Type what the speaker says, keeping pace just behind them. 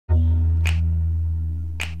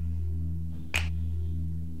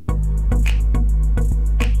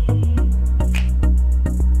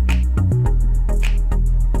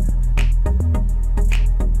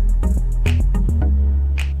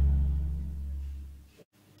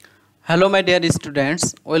Hello, my dear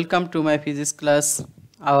students. Welcome to my physics class.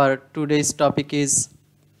 Our today's topic is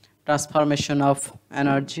transformation of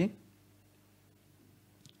energy.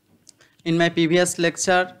 In my previous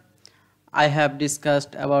lecture, I have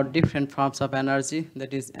discussed about different forms of energy.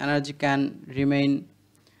 That is, energy can remain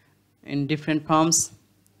in different forms: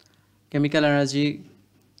 chemical energy,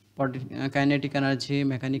 kinetic energy,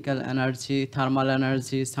 mechanical energy, thermal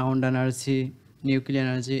energy, sound energy, nuclear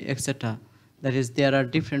energy, etc. That is, there are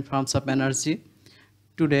different forms of energy.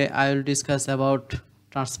 Today I will discuss about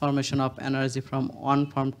transformation of energy from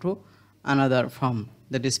one form to another form.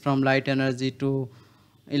 That is, from light energy to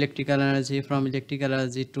electrical energy, from electrical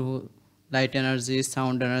energy to light energy,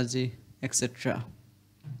 sound energy, etc.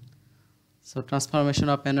 So transformation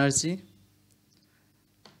of energy.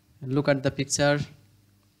 Look at the picture.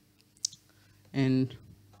 In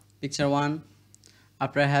picture 1,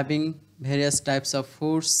 after having various types of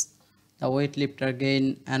foods, the weightlifter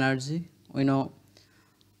gain energy. We know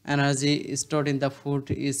energy stored in the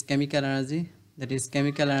food is chemical energy. That is,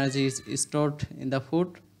 chemical energy is stored in the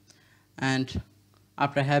food, and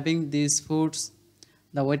after having these foods,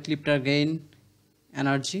 the weightlifter gain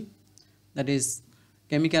energy. That is,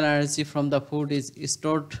 chemical energy from the food is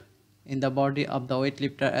stored in the body of the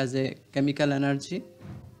weightlifter as a chemical energy.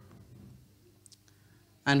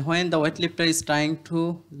 And when the weightlifter is trying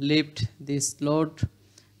to lift this load,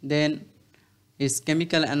 then his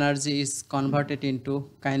chemical energy is converted into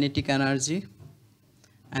kinetic energy,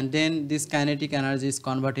 and then this kinetic energy is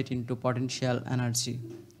converted into potential energy.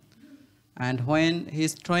 And when he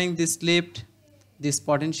is throwing this lift, this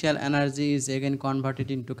potential energy is again converted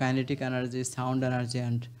into kinetic energy, sound energy,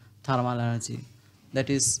 and thermal energy. That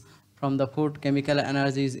is, from the food, chemical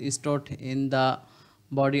energy is stored in the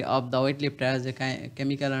body of the weightlifter as a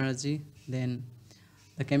chemical energy. Then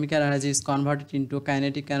the chemical energy is converted into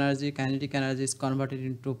kinetic energy is converted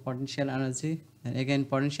into potential energy, and again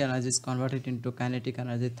potential energy is converted into kinetic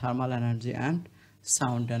energy, thermal energy, and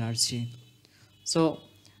sound energy. So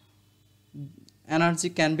energy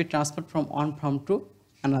can be transferred from one form to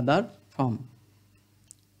another form.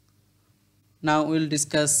 Now we will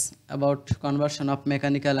discuss about conversion of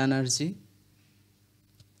mechanical energy.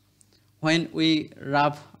 When we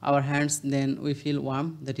rub our hands, then we feel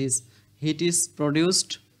warm. That is, heat is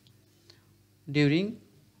produced during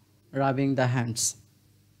rubbing the hands.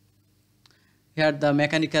 Here the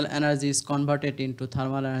mechanical energy is converted into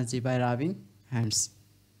thermal energy by rubbing hands.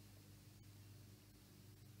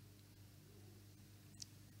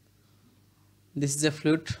 This is a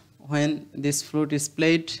flute. When this flute is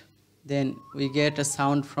played, then we get a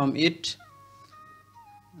sound from it.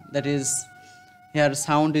 That is, here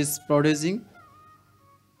sound is producing.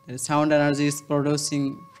 The sound energy is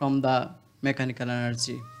producing from the mechanical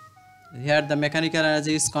energy. Here the mechanical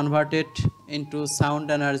energy is converted into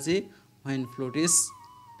sound energy when flute is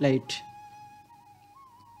played.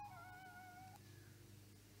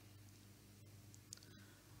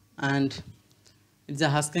 And it's a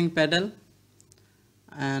husking pedal,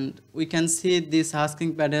 and we can see this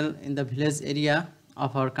husking pedal in the village area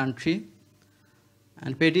of our country.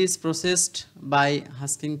 And paddy is processed by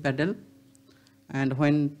husking pedal, and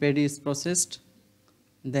when paddy is processed,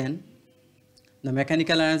 then the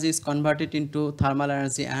mechanical energy is converted into thermal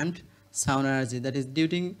energy and sound energy. That is,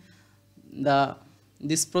 during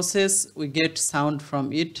this process we get sound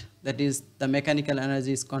from it. That is, the mechanical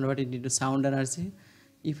energy is converted into sound energy.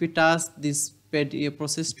 If we touch this paddy,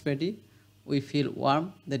 processed paddy, we feel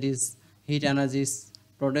warm. That is, heat energy is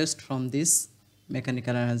produced from this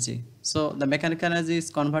mechanical energy. So the mechanical energy is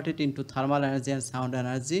converted into thermal energy and sound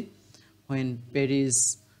energy when paddy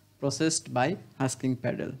is processed by husking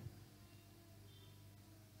pedal.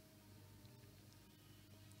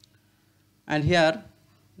 And here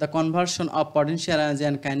the conversion of potential energy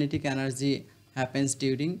and kinetic energy happens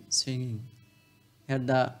during swinging. Here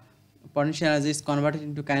the potential energy is converted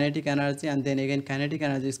into kinetic energy, and then again kinetic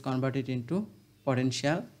energy is converted into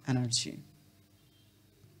potential energy.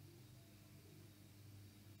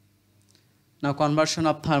 Now conversion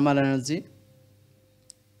of thermal energy.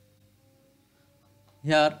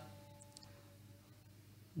 Here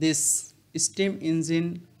this steam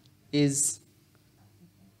engine is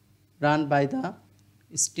run by the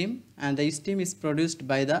steam, and the steam is produced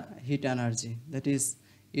by the heat energy. That is,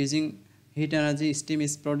 using heat energy steam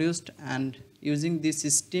is produced, and using this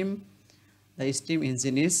steam the steam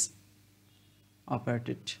engine is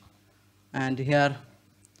operated. And here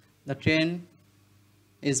the train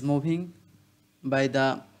is moving by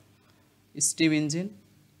the steam engine.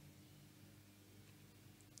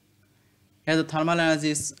 Here the thermal energy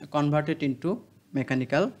is converted into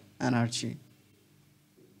mechanical energy.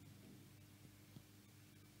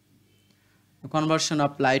 conversion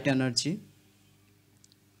of light energy.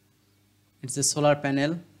 It's a solar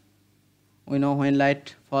panel. We know when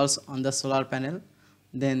light falls on the solar panel,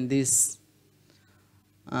 then this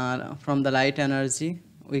from the light energy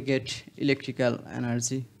we get electrical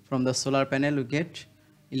energy. From the solar panel we get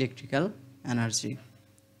electrical energy.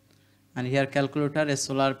 And here calculator, a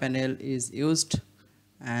solar panel is used,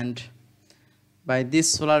 and by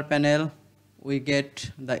this solar panel we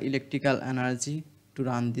get the electrical energy to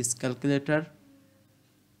run this calculator.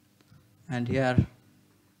 And here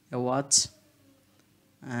a watch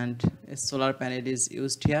and a solar panel is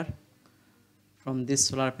used here. From this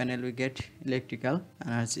solar panel we get electrical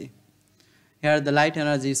energy. Here the light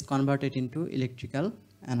energy is converted into electrical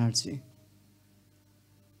energy.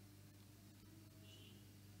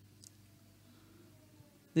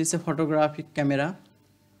 This is a photographic camera,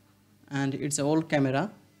 and it's an old camera.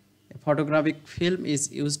 A photographic film is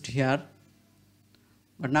used here,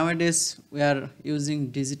 but nowadays we are using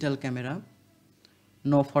digital camera.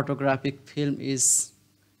 No photographic film is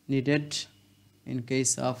needed in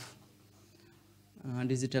case of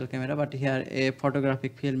digital camera, but here a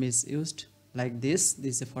photographic film is used like this.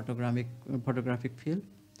 This is a photographic film,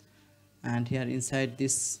 and here inside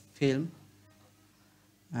this film,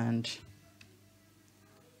 and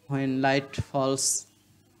when light falls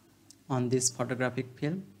on this photographic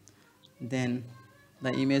film, then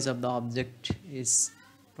the image of the object is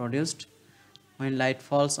produced. When light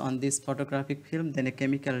falls on this photographic film, then a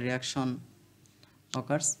chemical reaction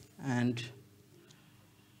occurs and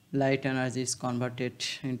light energy is converted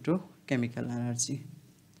into chemical energy.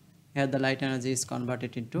 Here the light energy is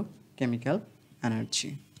converted into chemical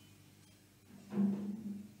energy.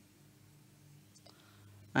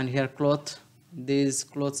 And here cloth. These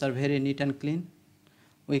clothes are very neat and clean.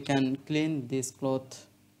 We can clean this cloth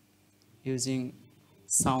using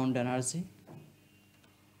sound energy.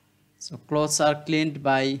 So clothes are cleaned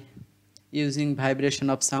by using vibration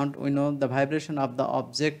of sound. We know the vibration of the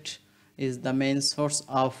object is the main source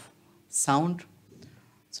of sound.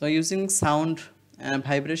 So using sound and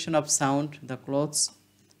vibration of sound, the clothes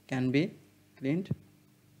can be cleaned.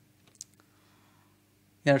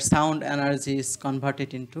 Here sound energy is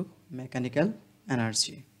converted into mechanical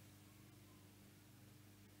energy.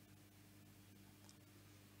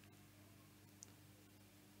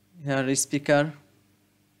 Here is speaker,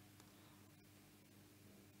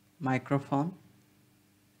 microphone.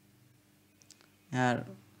 Here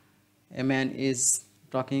a man is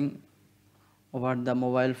talking over the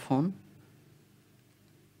mobile phone.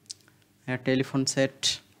 A telephone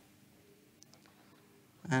set,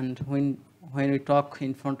 and when we talk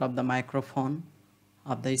in front of the microphone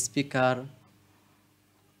of the speaker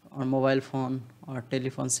or mobile phone or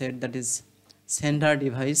telephone set, that is sender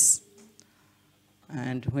device,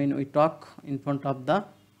 and when we talk in front of the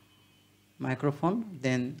microphone,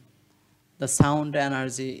 then the sound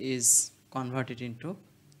energy is converted into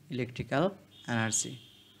electrical energy.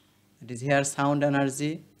 That is here sound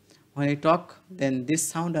energy. When we talk, then this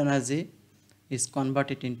sound energy is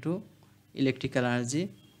converted into electrical energy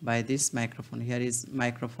by this microphone. Here is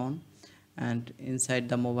microphone, and inside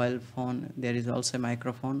the mobile phone there is also a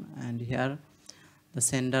microphone, and here the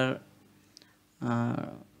sender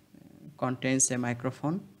contains a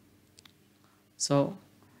microphone. So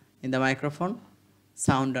in the microphone,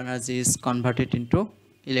 sound energy is converted into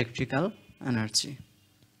electrical energy.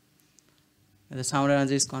 The sound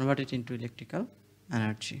energy is converted into electrical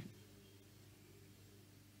energy.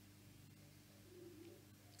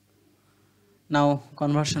 Now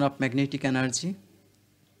conversion of magnetic energy.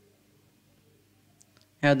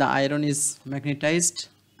 Here the iron is magnetized,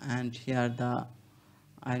 and here the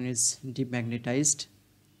iron is demagnetized.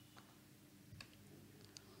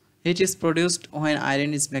 Heat is produced when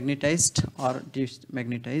iron is magnetized or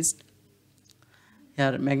demagnetized.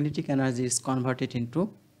 Here magnetic energy is converted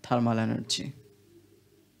into thermal energy.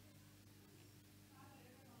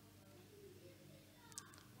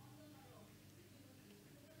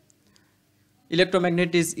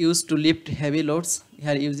 Electromagnet is used to lift heavy loads.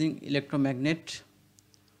 Here using electromagnet,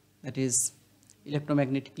 that is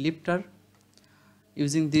electromagnetic lifter.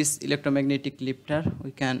 Using this electromagnetic lifter,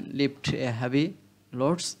 we can lift heavy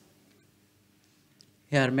loads.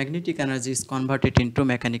 Here magnetic energy is converted into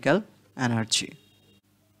mechanical energy.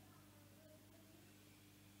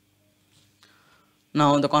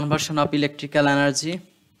 Now the conversion of electrical energy,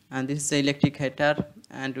 and this is the electric heater,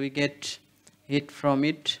 and we get heat from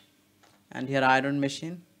it. And here iron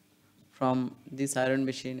machine, from this iron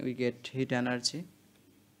machine we get heat energy.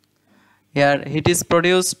 Here heat is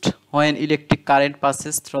produced when electric current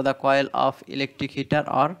passes through the coil of electric heater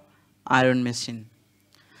or iron machine.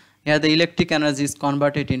 Here the electric energy is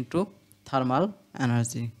converted into thermal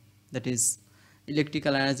energy. That is,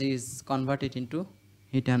 electrical energy is converted into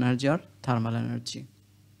heat energy or thermal energy.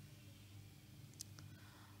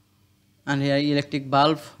 And here electric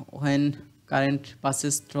bulb, when current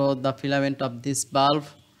passes through the filament of this bulb,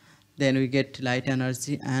 then we get light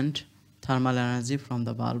energy and thermal energy from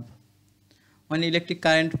the bulb. When electric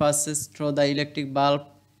current passes through the electric bulb,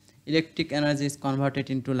 electric energy is converted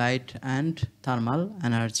into light and thermal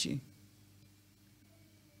energy.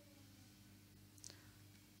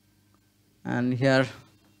 And here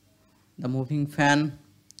the moving fan,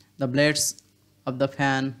 the blades of the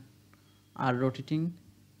fan are rotating.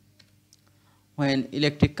 When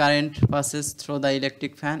electric current passes through the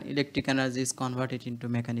electric fan, electric energy is converted into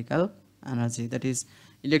mechanical energy. That is,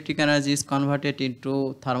 electric energy is converted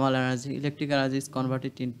into thermal energy, electric energy is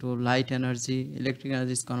converted into light energy, electric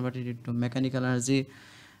energy is converted into mechanical energy,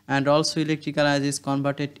 and also electrical energy is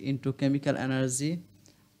converted into chemical energy.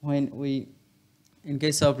 When we, in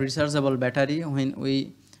case of rechargeable battery, when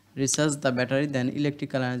we recharge the battery, then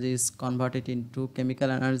electrical energy is converted into chemical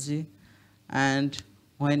energy. And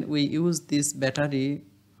when we use this battery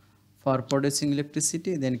for producing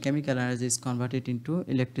electricity, then chemical energy is converted into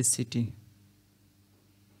electricity.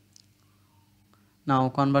 Now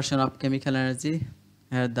conversion of chemical energy,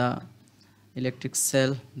 here the electric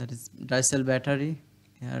cell, that is dry cell battery,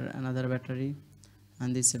 here another battery,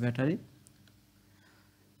 and this is a battery.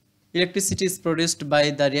 Electricity is produced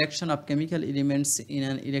by the reaction of chemical elements in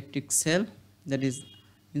an electric cell. That is,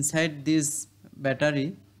 inside this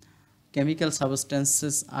battery, chemical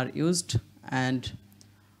substances are used, and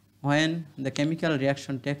when the chemical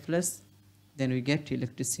reaction takes place, then we get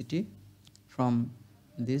electricity from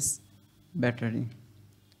this battery.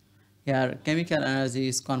 Here chemical energy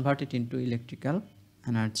is converted into electrical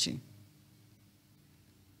energy.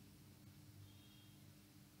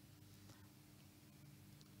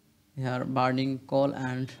 Here burning coal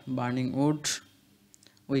and burning wood,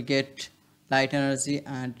 we get light energy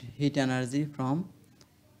and heat energy from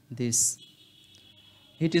this.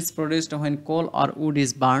 Heat is produced when coal or wood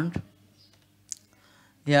is burned.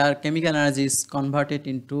 Here chemical energy is converted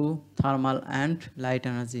into thermal and light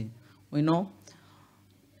energy. We know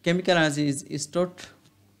chemical energy is stored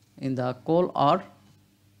in the coal or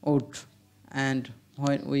wood, and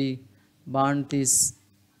when we burn this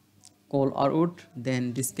coal or wood,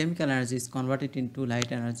 then this chemical energy is converted into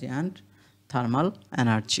light energy and thermal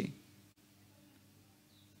energy.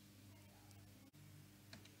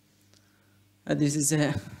 This is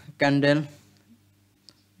a candle,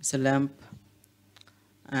 it's a lamp,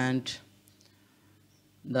 and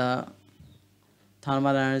the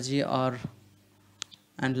thermal energy or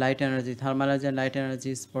and light energy, thermal energy and light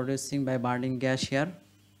energy is producing by burning gas here.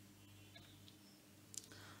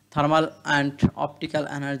 Thermal and optical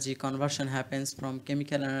energy conversion happens from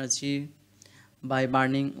chemical energy by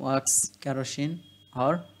burning wax, kerosene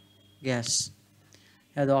or gas.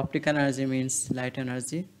 Here the optical energy means light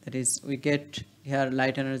energy, that is, we get here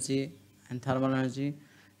light energy and thermal energy,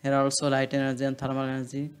 here also light energy and thermal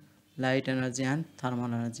energy, light energy and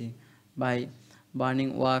thermal energy. By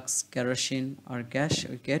burning wax, kerosene or gas,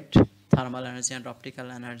 we get thermal energy and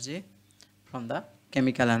optical energy from the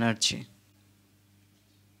chemical energy.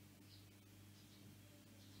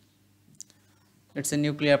 It's a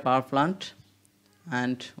nuclear power plant,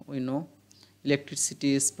 and we know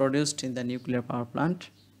electricity is produced in the nuclear power plant.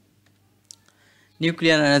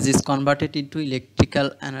 Nuclear energy is converted into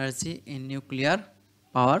electrical energy in nuclear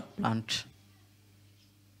power plant.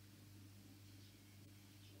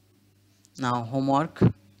 Now homework.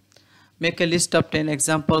 Make a list of 10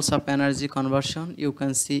 examples of energy conversion you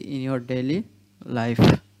can see in your daily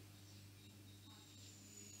life.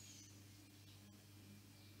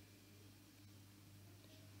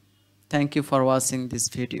 Thank you for watching this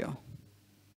video.